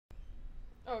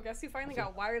Oh, guess you finally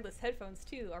got wireless headphones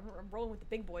too. I'm rolling with the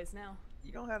big boys now.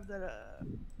 You don't have that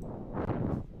the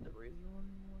razor one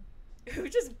anymore? Who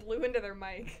just blew into their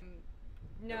mic?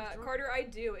 No, Yeah, sure. Carter, I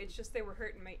do. It's just they were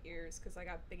hurting my ears because I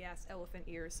got big ass elephant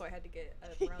ears, so I had to get a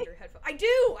rounder headphone. I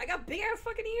do. I got big ass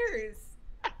fucking ears.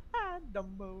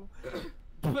 Dumbo.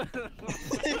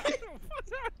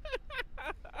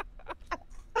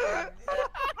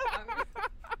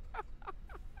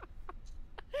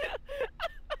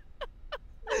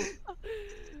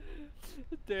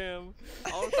 Damn.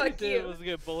 All she did was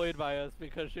get bullied by us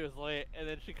because she was late, and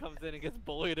then she comes in and gets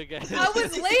bullied again. I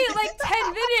was late like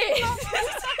 10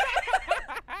 minutes!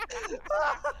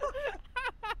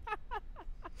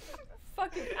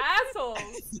 Fucking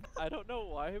assholes! I don't know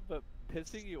why, but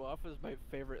pissing you off is my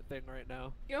favorite thing right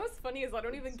now. You know what's funny is I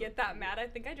don't even get that mad. I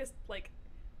think I just, like,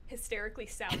 hysterically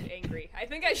sound angry. I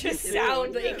think I just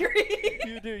sound angry.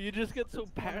 You do. You just get so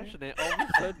passionate all of a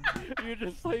sudden. You're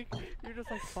just like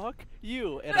fuck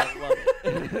you, and I love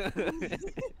it.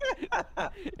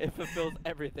 It fulfills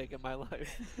everything in my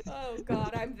life. Oh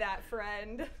god, I'm that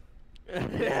friend.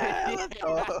 Yeah, let's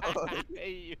go.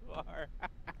 You are.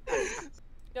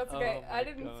 That's okay. Oh I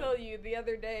didn't God. tell you the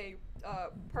other day.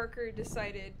 Parker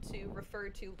decided to refer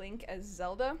to Link as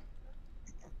Zelda.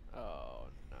 Oh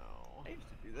no. I used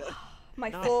to do that. My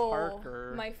Not full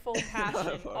Parker.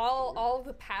 passion, all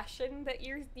the passion that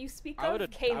you speak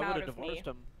of came out of me divorced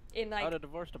him. in I would like have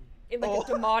divorced him. in like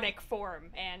a demonic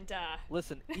form, and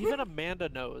Listen, even Amanda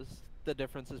knows the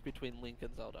differences between Link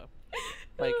and Zelda.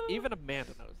 Like, even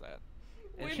Amanda knows that.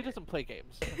 And she doesn't play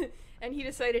games. And he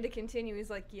decided to continue. He's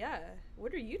like, "Yeah,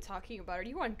 what are you talking about? Are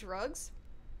you on drugs?"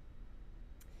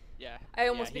 Yeah. I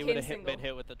almost he became would have single. been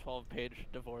hit with the 12-page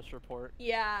divorce report.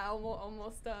 Yeah,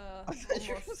 almost. I thought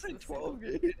you were almost saying was 12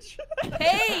 gauge.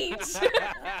 Page.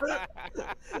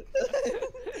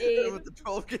 With the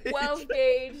 12 gauge. 12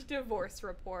 gauge divorce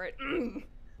report.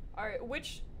 All right,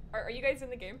 are you guys in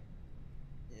the game?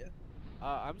 Yeah.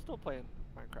 I'm still playing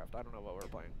Minecraft. I don't know what we're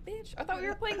playing. Bitch, I thought we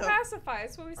were playing Pacify.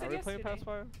 That's what we said Are we yesterday. playing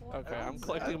Pacify? Well, Okay, I'm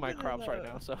collecting my crops right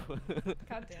now, so. God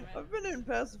damn it. I've been in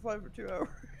Pacify for 2 hours.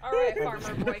 All right,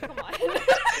 farmer boy, come on.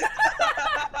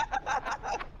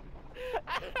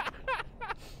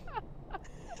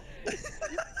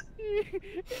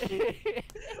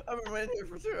 I've been waiting here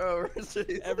for 2 hours.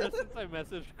 Jeez. Ever since I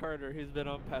messaged Carter, he's been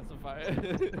on Pacify.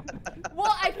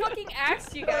 Well, I fucking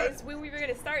asked you guys when we were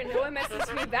gonna start, and no one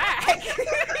messaged me back.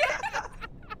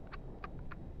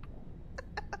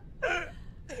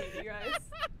 I hate you guys.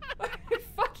 I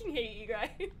fucking hate you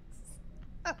guys.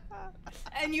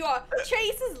 And you are,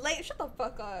 Chase is late. Shut the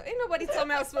fuck up. Ain't nobody told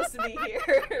me I was supposed to be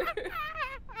here.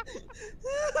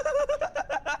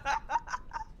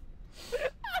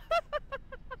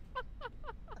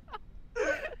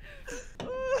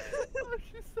 Oh,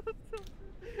 she's so stupid.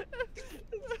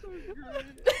 It's so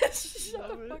great. Shut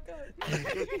the fuck up.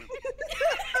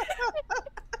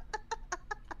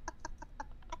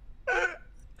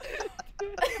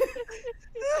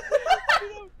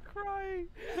 I'm crying.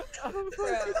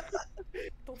 Bro,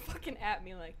 don't fucking at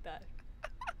me like that.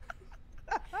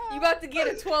 You about to get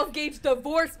a 12 gauge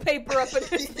divorce paper up in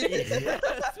this bitch.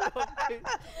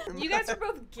 You guys are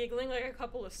both giggling like a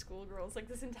couple of schoolgirls like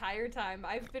this entire time.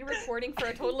 I've been recording for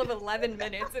a total of 11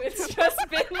 minutes and it's just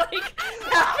been like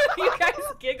half of you guys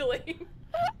giggling.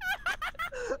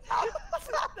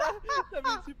 That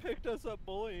means you picked us up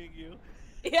bullying you.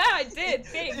 Yeah, I did.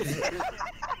 Thanks.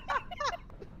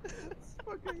 It's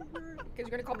fucking great. Because you're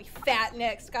gonna call me fat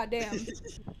next, goddamn.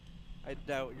 I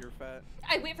doubt you're fat.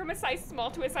 I went from a size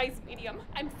small to a size medium.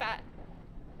 I'm fat.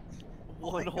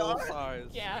 One my whole God. size.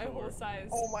 Yeah, a Sure. whole size.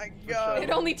 Oh my god.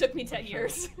 It only took me 10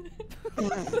 years.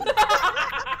 Did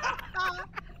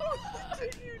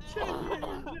you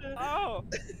change it? Oh,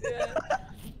 Yeah.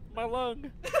 my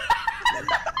lung.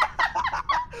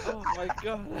 Oh my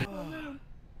god.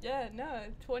 Yeah, no,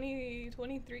 20,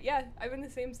 23. Yeah, I've been the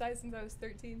same size since I was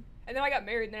 13. And then I got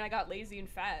married and then I got lazy and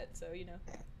fat, so, you know.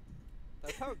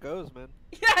 That's how it goes, man.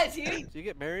 Yeah, dude. So you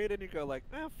get married and you go like,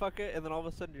 fuck it, and then all of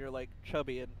a sudden you're like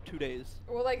chubby in 2 days.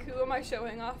 Well, like, who am I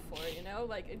showing off for, you know?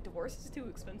 Like, a divorce is too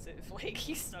expensive. Like,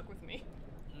 he's stuck with me.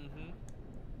 Mm-hmm.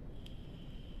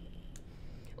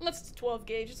 Unless it's 12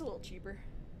 gauge, it's a little cheaper.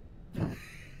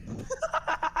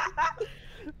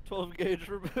 12 gauge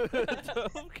 12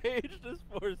 gauge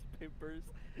divorce papers.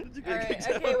 Did you get Alright, kicked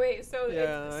okay, out? wait, so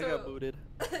Yeah, it's, I got booted.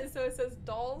 So it says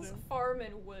dolls, Yeah. farm,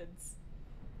 and woods.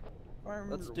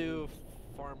 Let's do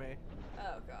Farm A.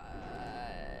 Oh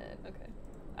god. Okay.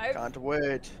 I Can't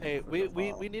wait. Hey,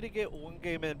 we need to get one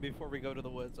game in before we go to the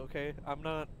woods, okay? I'm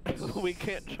not. We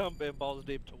can't jump in balls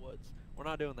deep to woods. We're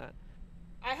not doing that.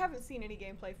 I haven't seen any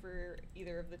gameplay for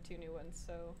either of the 2 new ones,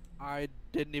 so. I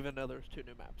didn't even know there's 2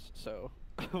 new maps, so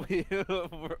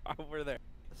we're there.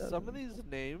 Some of these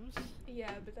names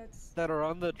Yeah, but that's. that are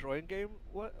on the join game,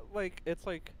 what like it's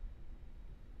like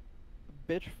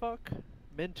bitch fuck,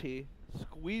 minty,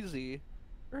 squeezy,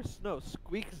 or no,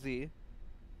 squeaksy,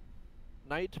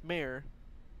 nightmare,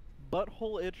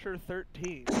 butthole itcher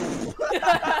 13.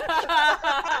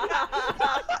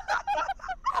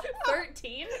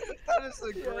 13? That is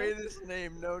the greatest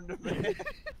name known to me.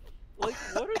 Like,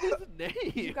 what are these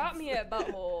names? You got me at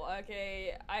butthole.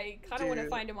 Okay, I kind of want to Dude.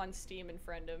 find him on Steam and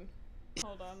friend him.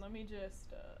 Hold on, let me just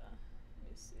let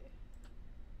me see.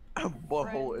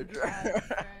 Butthole Friend, itcher. add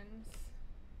friends.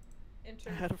 Enter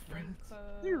Add friend friends. code.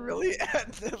 You really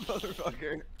at them,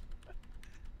 motherfucker.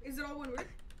 Is it all one word?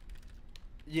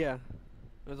 Yeah,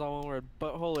 it was all one word.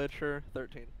 Butthole itcher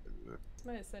 13. I'm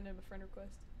gonna send him a friend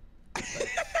request.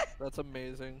 That's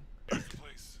amazing.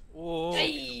 Place. Whoa.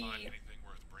 Hey! Find anything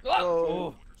worth bringing.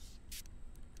 Oh.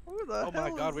 Oh. Who the Oh my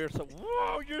hell god, is- we are so.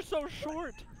 Whoa, you're so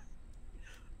short.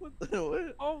 What the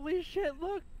what? Holy shit!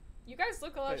 Look. You guys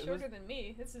look a lot Wait, who's- shorter than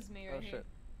me. This is me right Oh here. shit.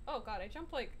 Oh god, I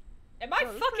jump like. Am I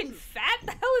No, this fucking place is- fat?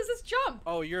 The hell is this jump?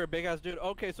 Oh, you're a big ass dude.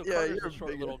 Okay, so Yeah, Carter's you're a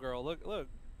short big little ass. girl. Look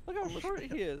how I'm a short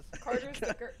he is. Carter's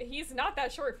the he's not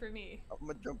that short for me. I'm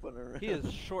gonna jump on her. He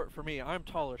is short for me. I'm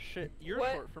tall as shit. You're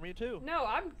What? short for me too. No,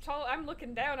 I'm tall. I'm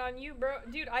looking down on you, bro.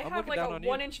 Dude, I I'm have looking like down a on you.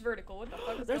 1-inch vertical. What the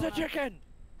fuck is There's going a on? chicken.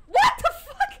 What the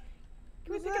fuck?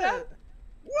 Can we Who's pick it that? up?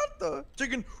 What the?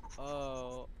 Chicken!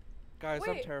 Oh, guys,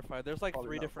 I'm Wait. terrified. There's like Probably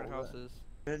 3 not different full of that. houses.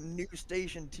 A new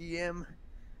station TM.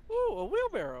 Ooh, a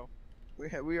wheelbarrow.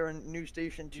 We are in new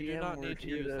station TM. You do not We're need to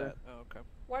here use that. Oh, okay.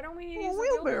 Why don't we Oh, use a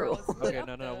wheelbarrow. wheelbarrow? Let's split Okay, up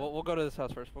no. the- We'll go to this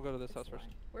house first. We'll go to this house It's first.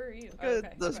 fine. Where are you? Look Oh, at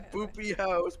okay. the okay, spoopy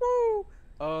house. Woo!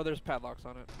 Oh, there's padlocks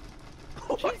on it.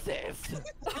 Oh my- Jesus!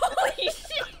 Holy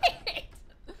shit!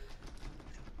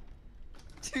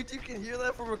 Dude, you can hear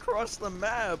that from across the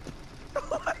map.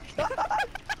 Oh my god!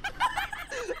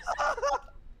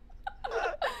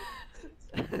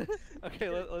 Okay,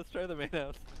 let's try the main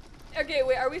house. Okay,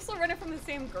 wait, are we still running from the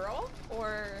same girl?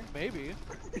 Or. Maybe.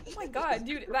 Oh my god,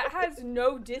 dude, that has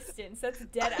no distance. That's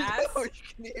dead ass. Oh, you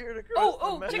can hear it across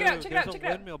Oh, the map. check it out, Ooh, check it out, there's check a it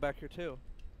out. windmill back here too.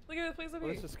 Look at the place over Oh,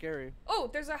 here. this is scary. Oh,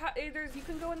 there's a there's you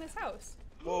can go in this house.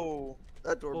 Whoa,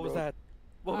 that door What was broke. that?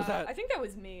 What was that? I think that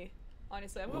was me.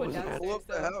 Honestly, I'm What going was that? downstairs Blow up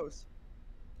the though. house.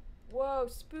 Whoa,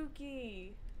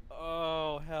 spooky.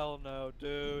 Oh hell no,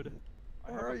 dude.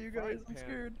 I Where have are a you guys? frying I'm pan.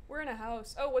 scared. We're in a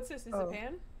house. Oh, what's this? Is it Oh. a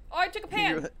pan? Oh, I took a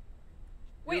pan. You're-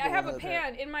 Wait, you're I the have one a that-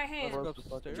 pan in my hand. Let's go Broke the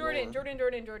fucking upstairs.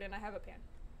 Jordan, I have a pan.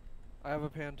 I have a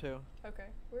pan too. Okay,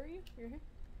 where are you? You're here?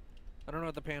 I don't know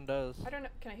what the pan does. I don't know.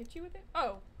 Can I hit you with it?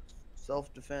 Oh,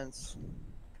 Self-defense.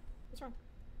 what's wrong?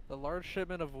 The large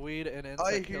shipment of weed and I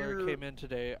insect killer hear came in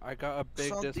today. I got a big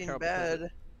Something discount. because bad.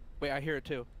 of- Wait, I hear it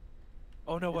too.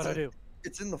 Oh no, what It's I a- do?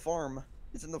 It's in the farm.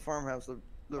 It's in the farmhouse. The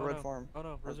Oh, red no. farm. Oh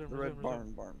no, resume, the resume, red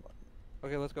resume. barn.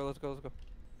 Okay, let's go.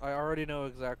 I already know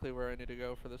exactly where I need to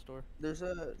go for this door. There's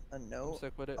a I'm note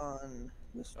sick with it. on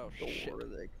this Oh, door shit. that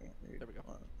I can't read. There we go.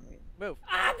 I mean, Move.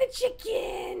 Ah, the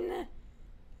chicken!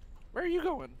 Where are you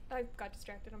going? I got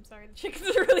distracted. I'm sorry. The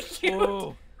chickens are really cute.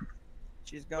 Whoa.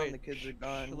 she's gone. Wait, the kids are shh,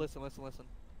 gone. Listen.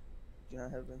 Do not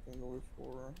have anything to live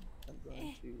for. I'm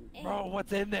going to Bro,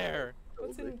 what's in there?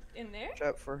 What's in there?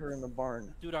 trap for her in the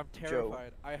barn. Dude, I'm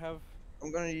terrified. I have.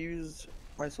 I'm gonna use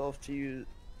myself to use.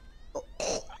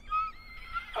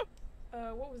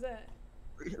 What was that?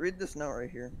 Read this note right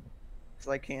here, cause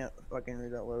I can't fucking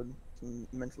read out loud. I'm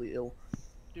mentally ill.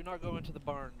 Do not go into the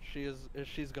barn.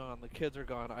 She's gone. The kids are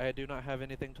gone. I do not have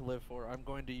anything to live for. I'm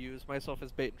going to use myself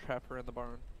as bait and trap her in the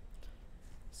barn.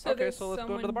 So Okay, there's so let's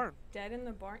go into the someone barn. Dead in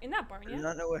the barn? In that barn, I do yeah?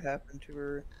 not know what happened to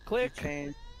her. Click. She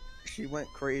changed. She went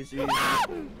crazy.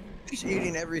 She's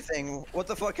eating everything. What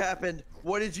the fuck happened?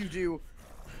 What did you do?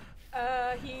 He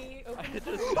I opened the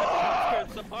just door.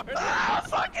 transferred the barn. Ah,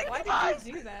 fucking Why fuck! did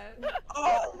you do that?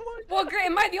 Oh my. Well, great.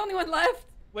 Am I the only one left?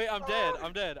 Wait, I'm dead.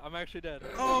 I'm dead. I'm actually dead.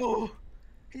 Oh,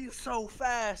 he's so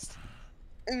fast.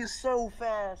 He's so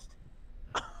fast.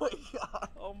 Oh my god.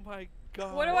 Oh my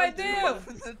god. What do I Why'd you do?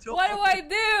 open the door? What do I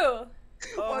do?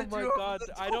 Oh Why'd my you open god.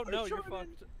 the I don't door, know. You're Jordan?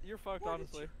 fucked. You're fucked, Why did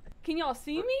honestly. Can y'all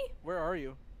see me? Where are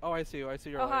you? Oh, I see you. I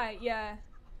see your Oh, light. hi. Yeah.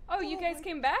 Oh, you Oh guys my-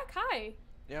 came back? Hi.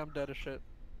 Yeah, I'm dead as shit.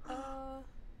 Uh,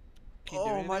 Can you do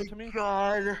Oh anything my to me?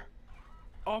 god.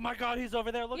 Oh my god, he's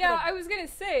over there. Look yeah, at him. I was gonna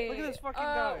say. Look at this fucking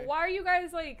guy. Why are you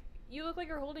guys like? You look like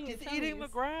you're holding He's his eating the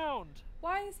tummies. ground.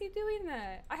 Why is he doing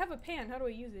that? I have a pan. How do I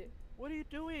use it? What are you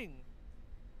doing?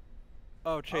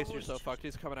 Oh, Chase, you're was so just- fucked.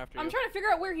 He's coming after I'm you. trying to figure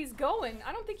out where he's going.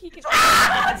 I don't think he can.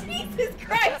 Ah, Jesus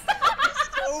Christ!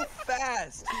 so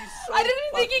fast. He's so I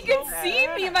didn't think he could fucking see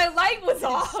fast. me. My light was He's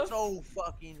off. so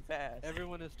fucking fast.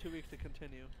 Everyone is too weak to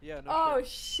continue. Yeah, no Oh shit.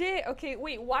 shit. Okay,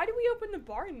 wait. Why do we open the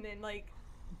barn then? Like,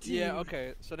 Yeah, Dude.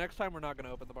 okay. So next time we're not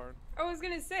gonna open the barn. I was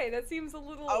gonna say that seems a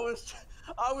little. I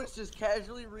was just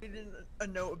casually reading a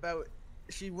note about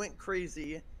she went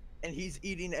crazy, and he's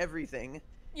eating everything.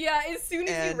 Yeah, as soon as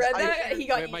you And read I that, hear- he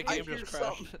got Wait, my eaten. game hear just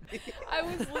crashed. I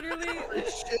was literally. I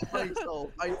shit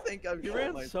myself. I think I've You shit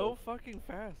ran myself. so fucking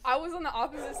fast. I was on the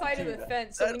opposite side of the Dude,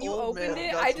 fence, so that when you old opened man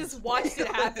it, got I some just watched it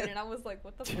sport. happen, and I was like,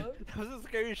 "What the fuck?" That was the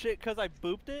scary shit because I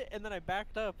booped it and then I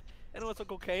backed up and it was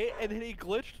like okay and then he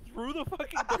glitched through the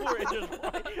fucking door and just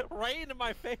right into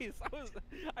my face.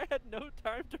 I had no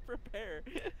time to prepare.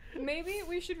 Maybe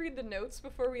we should read the notes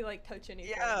before we like touch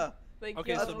anything. Yeah. Like,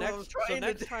 Okay, yo, That's so what I was trying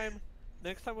to do.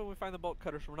 next time when we find the bolt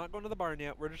cutters, we're not going to the barn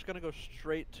yet. We're just gonna go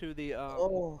straight to the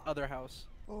Oh. other house.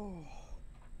 Oh,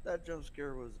 that jump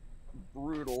scare was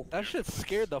brutal. That shit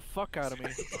scared the fuck out of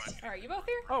me. all right, you both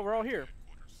here? Oh, we're all here.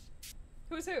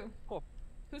 Who's who? Cool.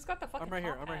 Who's got the fucking? I'm right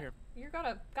here. top I'm right hat? here. You got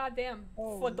a goddamn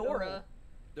Oh, fedora.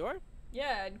 Do I?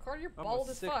 Yeah, and Carter, you're I'm a bald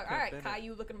as sick fuck. All right, pimp, Kai, innit?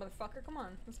 you looking motherfucker. Come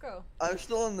on, let's go. I'm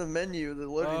still in the menu, the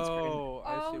loading screen. Oh,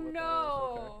 I Oh see what no!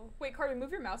 that was. Okay. Wait, Carter,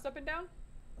 move your mouse up and down.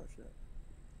 Oh shit.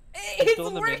 It's still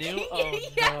in the working. menu? Oh,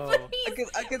 yeah, no. please.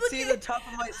 I could Look see at- the top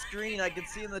of my screen. I could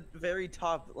see in the very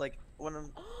top, like when I'm.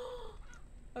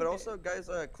 But Okay. also, guys,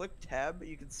 click tab.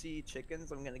 You can see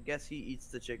chickens. I'm gonna guess he eats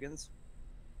the chickens.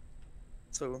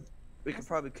 So we can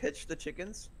probably catch the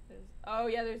chickens. Oh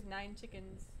yeah, there's 9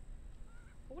 chickens.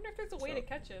 I wonder if there's a way to So-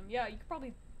 catch them. Yeah, you could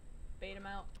probably bait them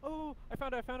out. Oh, I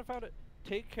found it.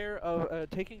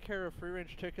 Taking care of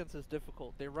free-range chickens is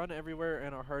difficult. They run everywhere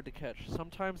and are hard to catch.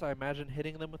 Sometimes I imagine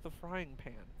hitting them with a frying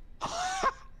pan.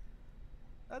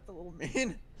 That's a little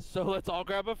mean. So let's all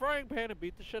grab a frying pan and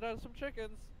beat the shit out of some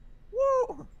chickens.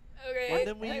 Woo! Okay. And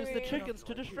then we I use the mean- chickens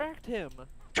to distract him.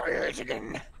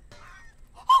 Chicken.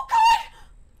 Oh god!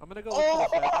 I'm gonna go look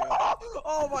for the statue. Oh!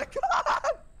 Oh my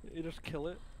god! You just kill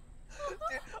it. Dude,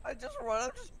 I just run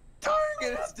up, just darn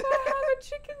it, it's dead. I have a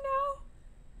chicken now.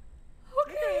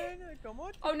 Okay. Come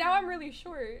on. Oh, now I'm really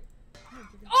short.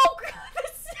 Oh god, the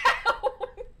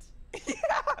sound!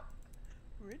 Yeah.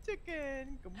 We're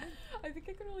chicken. Come on. I think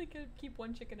I can only keep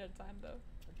 1 chicken at a time though.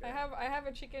 I have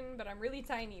a chicken, but I'm really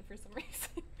tiny for some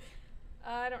reason.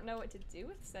 I don't know what to do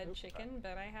with said chicken,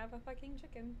 but I have a fucking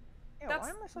chicken. Yeah, That's, why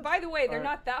am I so by the way, they're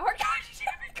Alright. not that hard. God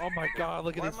damn it. Oh my god,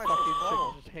 look at Why these am I fucking so small?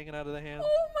 chickens just hanging out of the hand.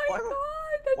 Oh my Why am I-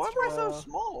 god, that's Why am I so Uh,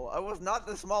 small? I was not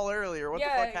this small earlier. What the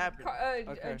fuck happened?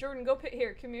 Okay. Jordan, go pit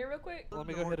here. Come here real quick. Let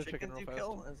me The go more hit a chicken chickens real you fast.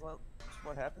 kill, is that's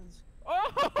what happens.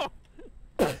 Oh!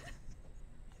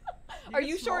 Are get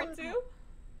you short smaller? too?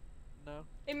 No.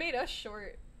 It made us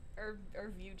short. Our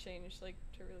view changed like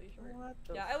to really short. What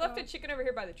the Yeah, I left a fuck? chicken over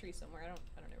here by the tree somewhere. I don't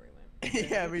know where he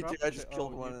went. Yeah, you me too. dropped I the just chi-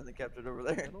 killed oh, one you- and then kept it over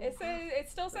there. It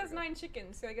still There we says go. 9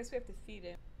 chickens, so I guess we have to feed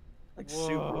it. Like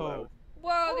super loud.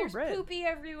 Whoa, Oh, there's red. poopy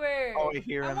everywhere. Oh, I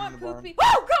hear I him want in the barn. poopy.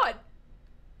 Oh god!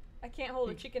 I can't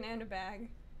hold a chicken and a bag.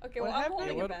 Okay, What well I'm happened? Yeah,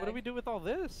 holding a what bag. do we do with all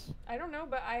this? I don't know,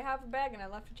 but I have a bag and I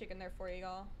left a chicken there for you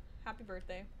all. Happy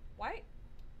birthday. Why?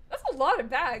 That's a lot of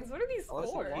bags. What are these Oh,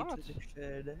 that's for? a lot. lot.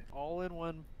 Shed.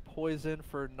 All-in-one poison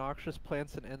for noxious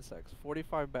plants and insects.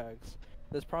 45 bags.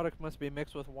 This product must be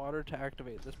mixed with water to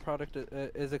activate. This product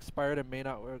is expired and may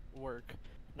not work.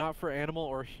 Not for animal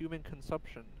or human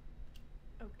consumption.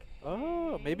 Okay.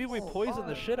 Oh, maybe we Oh, poison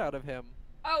the fuck. shit out of him.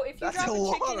 Oh, if you That's drop a a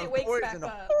lot chicken, of it wakes poison. back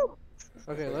up. Woo!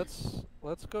 Okay,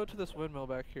 let's go to this windmill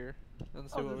back here and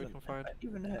see Oh, what we there's can find.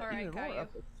 Even, Alright, even more Caillou.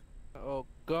 epics. Oh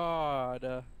god.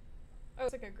 Oh,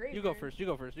 it's like a graveyard. You go first. You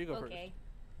go first. You go first. Okay.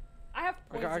 I have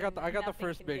poison. I got the nothing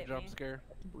first can big get jump me. scare.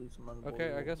 I believe some Okay, I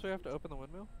unbelievable- guess we have to open the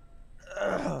windmill.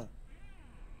 Ugh.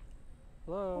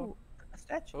 Hello. A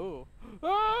statue. Oh.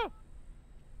 Ah!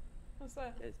 What's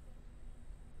that?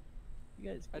 You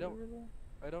guys. I good don't- over there?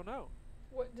 I don't know.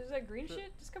 What? Does that green Sure.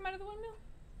 shit just come out of the windmill?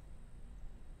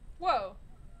 Whoa.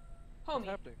 What's Homie.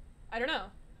 happening? I don't know.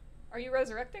 Are you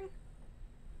resurrecting?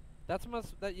 That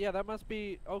must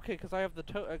be okay because I have the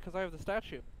because I have the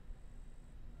statue.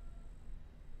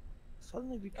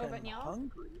 Suddenly became but now?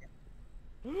 hungry.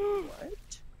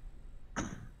 What?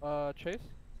 Chase.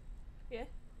 Yeah.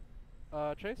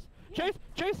 Chase. Yeah. Chase.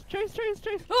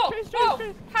 Oh! Chase. Oh!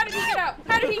 Chase. How did he get out?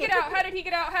 How did he get out? How did he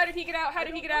get out? How did he get out? How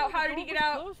did he get out? How did he get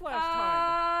out? Closed last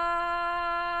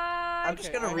time. I'm just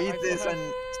Okay, gonna I- read I- this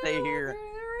and stay here.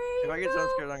 If I get jump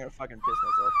scared, I'm gonna fucking piss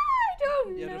myself. I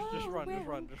don't Yeah, know just run, where just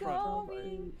run, I'm just run.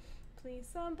 going. Please,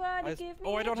 somebody give me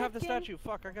Oh, I a don't have the chicken. statue.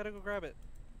 Fuck, I gotta go grab it.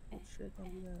 Oh shit,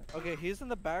 don't do that. Okay, he's in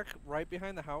the back, right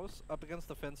behind the house, up against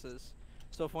the fences.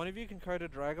 So if one of you can try to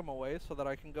drag him away, so that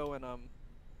I can go and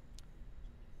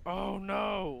Oh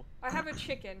no! I have a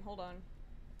chicken. Hold on.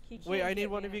 He Wait, can't I need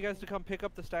get one me of you guys to anything. come pick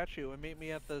up the statue and meet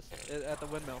me at the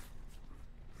windmill.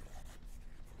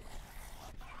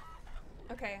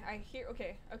 Okay,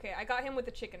 okay, I got him with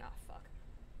the chicken. Oh, fuck.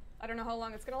 I don't know how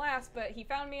long it's gonna last, but he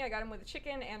found me, I got him with the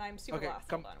chicken, and I'm super Okay, lost.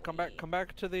 come Hold on, come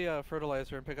back to the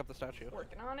fertilizer and pick up the statue.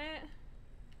 Working on it.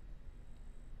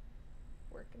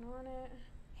 Working on it.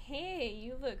 Hey,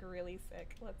 you look really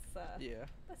sick. Let's Yeah.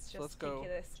 let's So just let's take go. you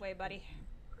this way, buddy.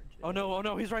 Oh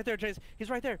no, he's right there, Chase. He's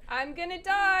right there. I'm gonna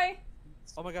die.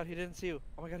 Oh my god, he didn't see you.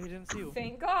 Oh my god, he didn't see you.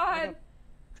 Thank God.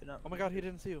 Oh my god, he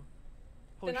didn't see you.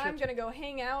 Holy Then shit. I'm gonna go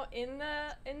hang out in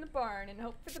the barn and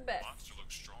hope for the best. Monster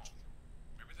looks strong.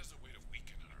 Maybe there's a way to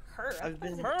weaken her. Her. I've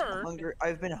been Her? hungry.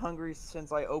 I've been hungry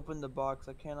since I opened the box.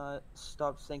 I cannot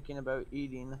stop thinking about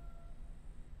eating.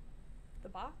 The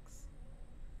box.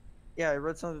 Yeah, I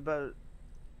read something about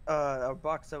a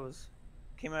box that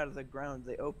came out of the ground.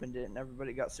 They opened it and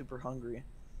everybody got super hungry.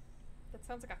 That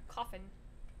sounds like a coffin.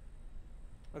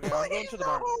 Okay, I'm going to the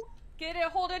barn. Get a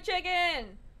hold of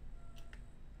chicken.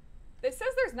 It says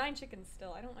there's 9 chickens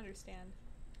still. I don't understand.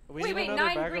 We wait, need another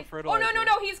 9 bag green. of Oh fertilizer.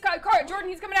 no, he's got Jordan.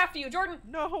 He's coming after you, Jordan.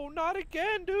 No, not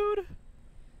again, dude.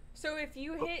 So if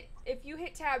you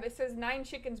hit tab, it says 9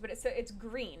 chickens, but it's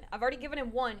green. I've already given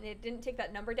him 1, and it didn't take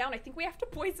that number down. I think we have to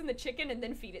poison the chicken and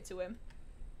then feed it to him.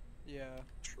 Yeah.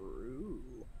 True.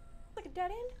 Like a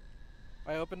dead end.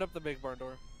 I opened up the big barn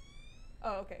door.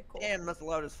 Oh, okay, cool. Damn, that's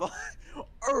loud as fuck.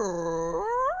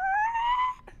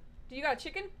 Do you got a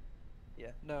chicken?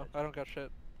 Yeah. No, I don't got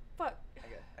shit. Fuck.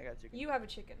 I got chicken. You have a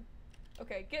chicken.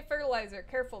 Okay, get fertilizer.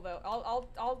 Careful though.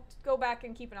 I'll go back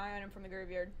and keep an eye on him from the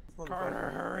graveyard.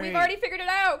 Carter, hurry. We've already figured it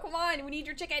out. Come on, we need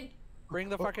your chicken. Bring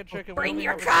the fucking chicken. Bring we only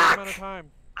your have a short cock! amount of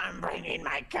time. I'm bringing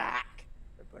my cock.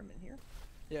 I put him in here.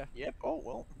 Yeah. Yep. Oh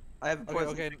well. I have a Okay, poison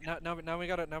okay. chicken. Now we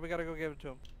gotta go give it to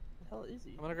him. What the hell is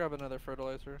he? I'm gonna grab another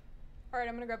fertilizer. All right,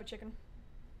 I'm gonna grab a chicken.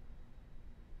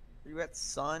 Are you at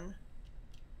sun?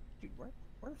 Dude, where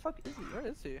the fuck is he? Where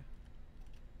is he?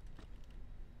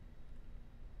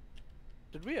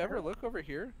 Did we ever look over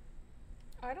here?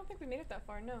 I don't think we made it that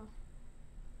far. No.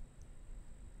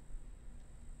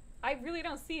 I really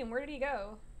don't see him. Where did he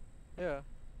go? Yeah.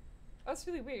 That's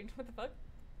really weird. What the fuck?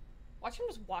 Watch him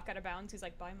just walk out of bounds. He's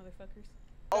like, bye, motherfuckers.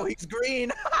 Oh, he's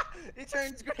green. He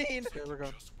turns green. Okay, we're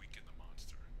going. Just weaken the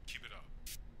monster. Keep it up.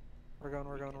 We're going.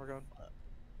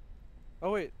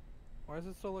 Oh wait. Why does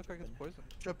it still look like it's poison?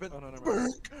 Jump in. Oh no, never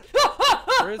mind.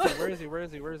 Where is he?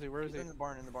 He's in the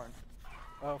barn.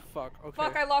 Oh fuck. Okay.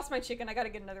 Fuck, I lost my chicken. I gotta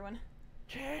get another one.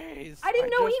 Jeez. I didn't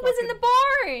know he was in the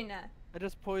barn! I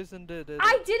just poisoned it.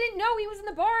 I didn't know he was in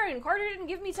the barn! Carter didn't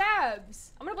give me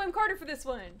tabs. I'm gonna blame Carter for this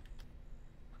one.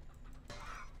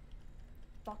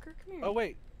 Fucker, come here. Oh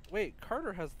wait.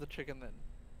 Carter has the chicken then.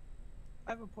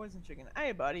 I have a poison chicken.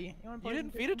 Hey, buddy. You want You poison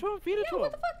didn't chicken? feed it to him? Feed it Yeah, to what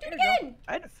him. the fuck? Do it Here you go. again!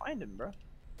 I had to find him, bro.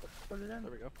 Put it in.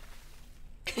 There we go.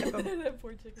 That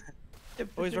poor chicken.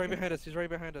 Oh, he's right behind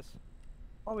us.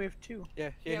 Oh, we have 2. Yeah,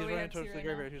 Yeah, he's we running have towards two the right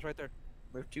graveyard. now. He's right there.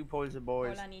 We have 2 poison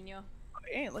boys. Hola, niño.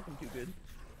 He ain't looking too good.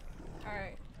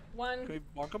 Alright. 1. Can we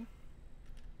bonk him?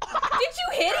 Did you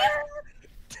hit him?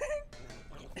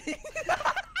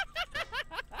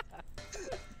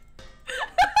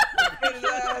 This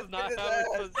is not how we're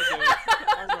supposed to do it.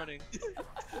 I'm running.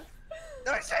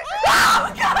 No, shit!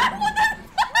 Oh god! What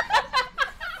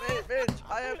the Hey, bitch,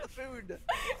 I have the food.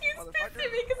 He's Motherfucker. pissed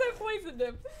at me because I poisoned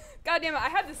him. God damn it, I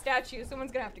had the statue.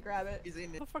 Someone's gonna have to grab it. He's in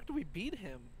How it. the fuck do we beat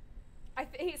him?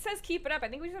 It says keep it up. I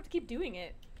think we just have to keep doing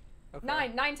it.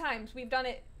 Okay. 9 times. We've done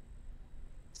it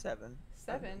 7.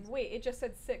 7. Wait, it just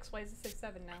said 6. Why is it 6,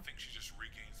 7 now? I think she just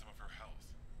regained some of her health.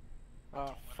 Oh Don't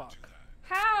let her fuck. do that.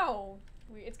 How?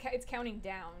 It's counting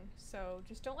down. So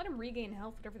just don't let him regain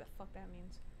health, whatever the fuck that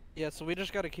means. Yeah, so we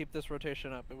just gotta keep this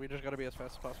rotation up, and we just gotta be as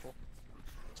fast as possible.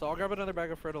 So I'll grab another bag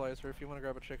of fertilizer if you want to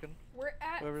grab a chicken. We're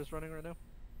at. Whoever's running right now.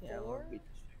 Yeah, Four? we'll beat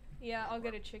this chicken. Yeah, I'll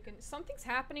get a chicken. Something's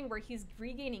happening where he's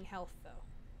regaining health though.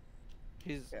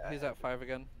 He's Yeah. at 5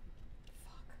 again.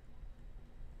 Fuck.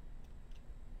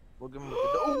 We'll give him with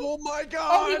the Oh my god!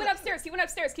 Oh, he went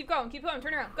upstairs. Keep going.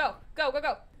 Turn around. Go.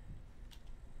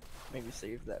 Maybe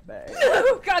save that bag.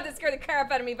 Oh god, that scared the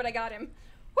crap out of me, but I got him.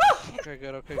 Woo! Okay,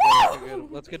 good. Woo!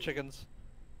 Let's get chickens.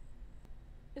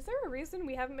 Is there a reason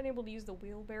we haven't been able to use the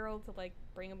wheelbarrow to like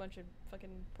bring a bunch of fucking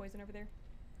poison over there?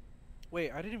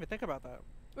 Wait, I didn't even think about that.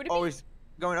 Would it be, Always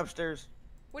going upstairs.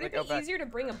 would it like, out be back. easier to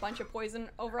bring a bunch of poison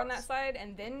over on that side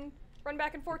and then run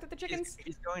back and forth with the chickens?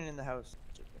 He's going in the house.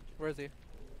 Where is he?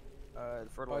 The Oh, I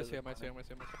fertilizer. see him.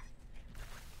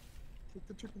 Take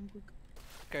the chicken quick.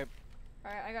 Okay,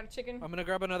 Alright, I got a chicken. I'm gonna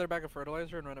grab another bag of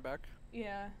fertilizer and run it back.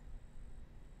 Yeah.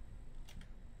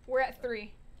 We're at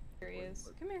 3. Here he is.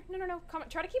 Come here. No, no, no. Come.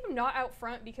 Try to keep him not out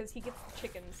front because he gets the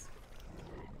chickens.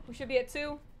 We should be at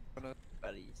 2.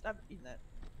 Buddy, stop eating that.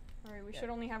 Alright, we should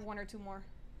only have 1 or 2 more.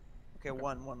 Okay, Okay.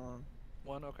 one.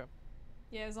 One, okay.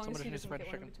 Yeah, as long Somebody as needs he to doesn't find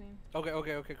get one in chicken.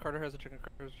 between. Okay. Carter has a chicken.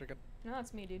 Carter has a chicken. No,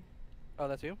 that's me, dude. Oh,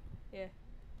 that's you? Yeah.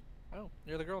 Oh,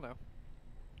 you're the girl now.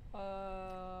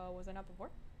 Was I not before?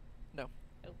 No.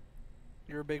 Oh.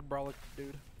 You're a big brolic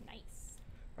dude. Nice.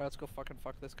 Alright, let's go fucking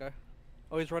fuck this guy.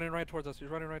 Oh, he's running right towards us. He's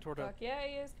running right towards us. Fuck yeah,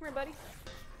 he is. Come here, buddy.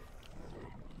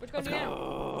 What you gonna Let's do now?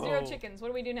 go. 0 chickens. What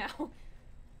do we do now?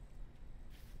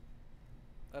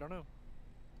 I don't know.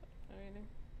 What do we do?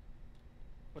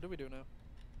 What do we do now?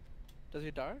 Does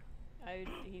he die?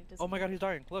 He doesn't. Oh my god, he's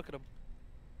dying. Look at him.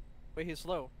 Wait, he's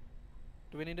slow.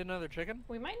 Do we need another chicken?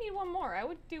 We might need 1 more. I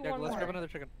would do Yeah, 1 let's more. grab another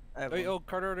chicken. I have Wait, one. oh,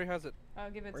 Carter already has it.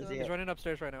 I'll give it Where's to he him. He's running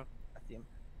upstairs right now. I see him.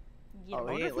 Eat Oh, him.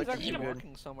 I wonder he if he's looking actually good.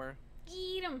 walking somewhere.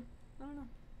 Eat him. I don't know.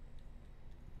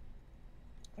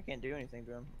 I can't do anything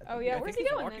to him. Oh, think yeah, I where's think he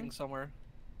he's going walking then? somewhere.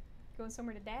 Going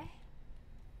somewhere to die?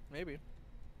 Maybe.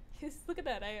 Look at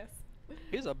that ass.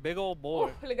 He's a big old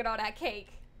boy. Oh, look at all that cake.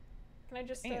 Can I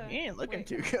just, Damn, he ain't looking wait.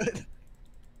 too good.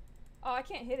 Oh, I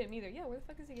can't hit him either. Yeah, where the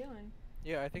fuck is he going?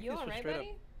 Yeah, I think You he's just alright, straight buddy?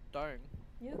 up dying.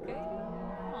 You okay?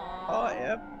 Oh, Aww.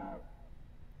 yep.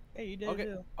 Hey, you did Okay.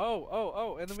 it too.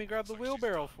 Oh, and then we grab the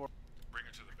wheelbarrow for. Bring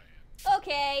her to the van.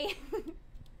 Okay.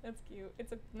 That's cute.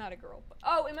 It's not a girl. But,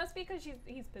 oh, it must be because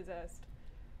he's possessed.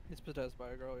 He's possessed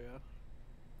by a girl, yeah.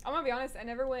 I'm gonna be honest. I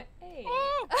never went. Hey.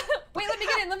 Oh! Wait, let me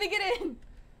get in. Let me get in.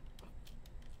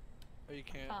 Oh, you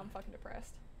can't. I'm fucking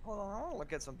depressed. Hold on, I want to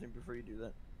look at something before you do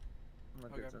that. I'm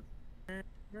not Okay. good.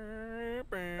 Sad.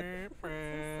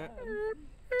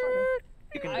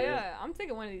 You can do it. I'm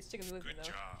taking one of these chickens with me Good though.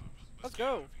 job. Let's get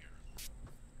go. out of here.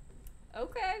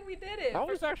 Okay, we did it. That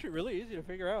was actually really easy to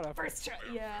figure out after. First try. We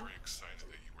are Yeah. very excited that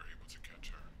you were able to catch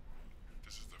her.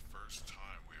 This is the first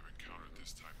time we have encountered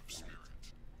this type of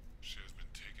spirit. She has been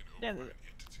taken over Damn by it. an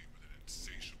entity with an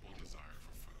insatiable desire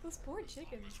for food. Those poor As long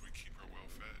chickens. as we keep her well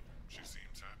fed, she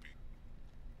seems happy.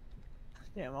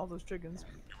 Damn, all those chickens.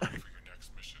 Be ready for your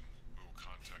next mission. We will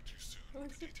contact you soon I with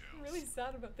was the just details. really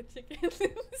sad about the chickens.